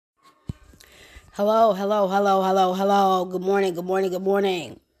Hello, hello, hello, hello, hello. Good morning, good morning, good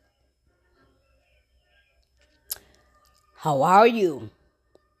morning. How are you?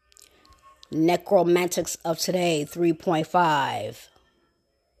 Necromantics of today 3.5.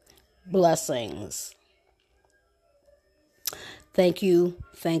 Blessings. Thank you,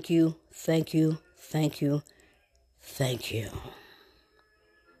 thank you, thank you, thank you, thank you.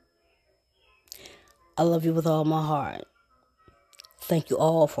 I love you with all my heart. Thank you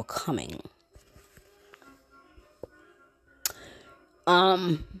all for coming.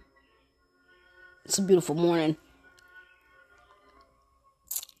 It's a beautiful morning.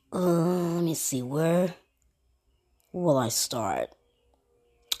 Let me see, where will I start?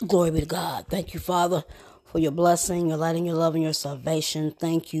 Glory be to God. Thank you, Father, for your blessing, your light, and your love, and your salvation.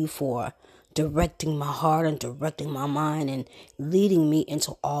 Thank you for directing my heart and directing my mind and leading me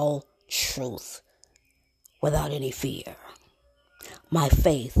into all truth without any fear. My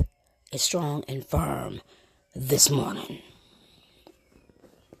faith is strong and firm this morning.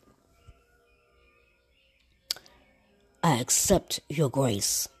 I accept your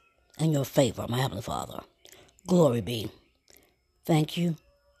grace and your favor, my Heavenly Father. Glory be. Thank you,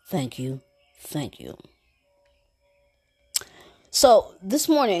 thank you, thank you. So this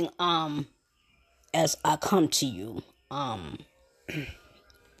morning, as I come to you,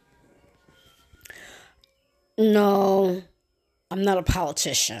 no, I'm not a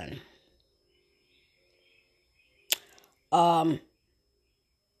politician. Like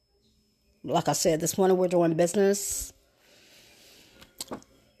I said, this morning we're doing business.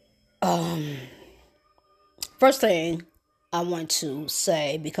 First thing I want to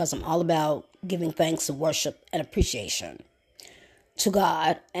say, because I'm all about giving thanks and worship and appreciation to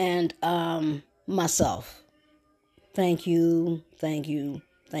God and myself. Thank you, thank you,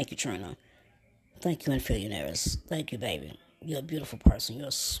 thank you, Trina. Thank you, Infillionaires. Thank you, baby. You're a beautiful person. You're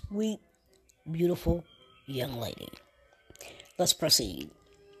a sweet, beautiful young lady. Let's proceed.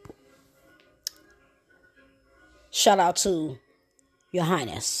 Shout out to Your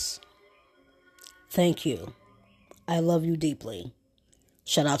Highness. Thank you. I love you deeply.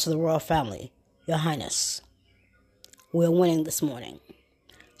 Shout out to the royal family. Your Highness. We're winning this morning.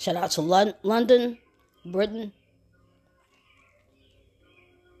 Shout out to London, Britain.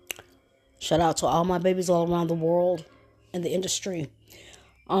 Shout out to all my babies all around the world in the industry.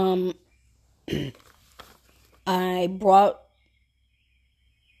 I brought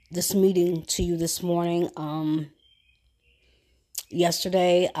this meeting to you this morning.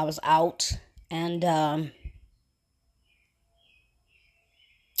 Yesterday I was out and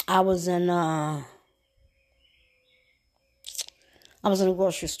I was in a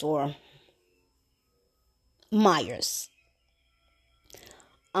grocery store, Myers,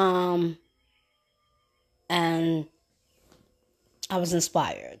 and I was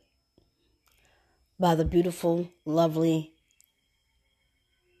inspired by the beautiful, lovely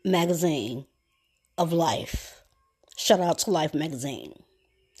magazine of Life. Shout out to Life magazine.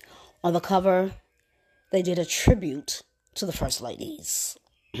 On the cover, they did a tribute to the First Ladies.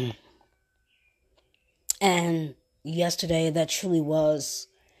 And yesterday, that truly was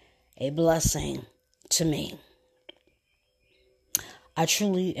a blessing to me. I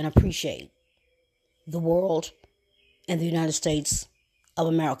truly and appreciate the world and the United States of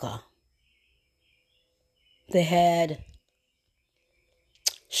America. They had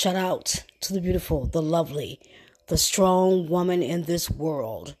shout out to the beautiful, the lovely, the strong woman in this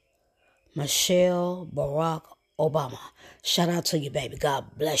world, Michelle Barack Obama. Shout out to you, baby.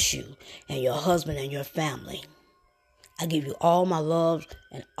 God bless you and your husband and your family. I give you all my love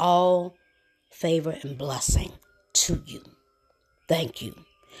and all favor and blessing to you. Thank you.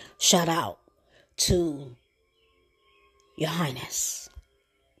 Shout out to Your Highness,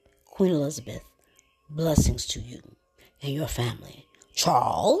 Queen Elizabeth. Blessings to you and your family.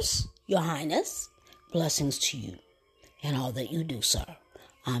 Charles, Your Highness, blessings to you and all that you do, sir.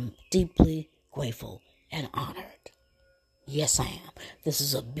 I'm deeply grateful and honored. Yes, I am. This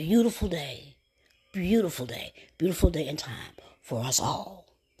is a beautiful day. Beautiful day. Beautiful day and time for us all.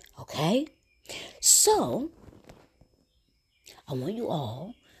 Okay? So, I want you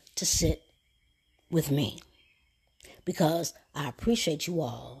all to sit with me because I appreciate you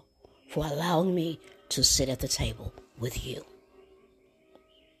all for allowing me to sit at the table with you.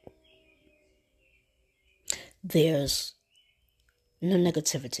 There's no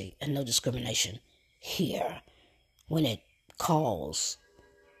negativity and no discrimination here when it calls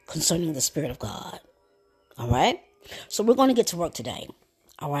concerning the Spirit of God. All right? So we're going to get to work today.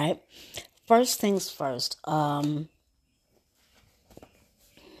 All right? First things first.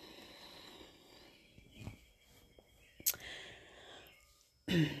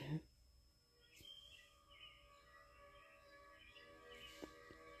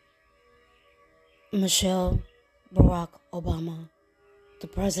 Michelle Barack Obama, the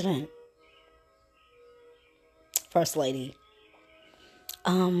president, First Lady,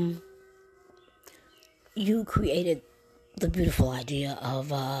 you created the beautiful idea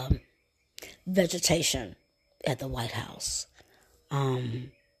of vegetation at the White House.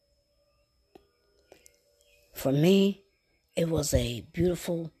 For me, it was a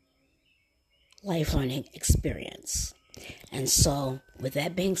beautiful life learning experience. And so, with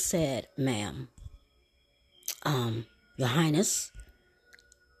that being said, ma'am, Your Highness,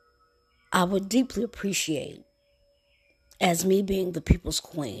 I would deeply appreciate, as me being the people's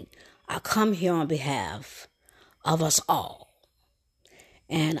queen, I come here on behalf of us all.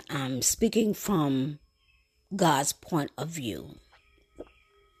 And I'm speaking from God's point of view.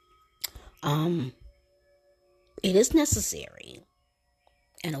 It is necessary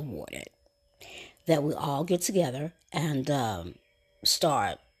and awarded that we all get together and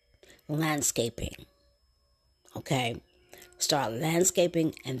start landscaping. Okay? Start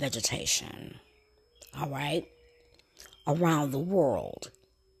landscaping and vegetation. All right? Around the world.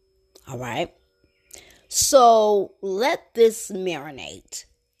 All right? So let this marinate,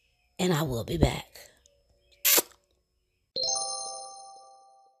 and I will be back.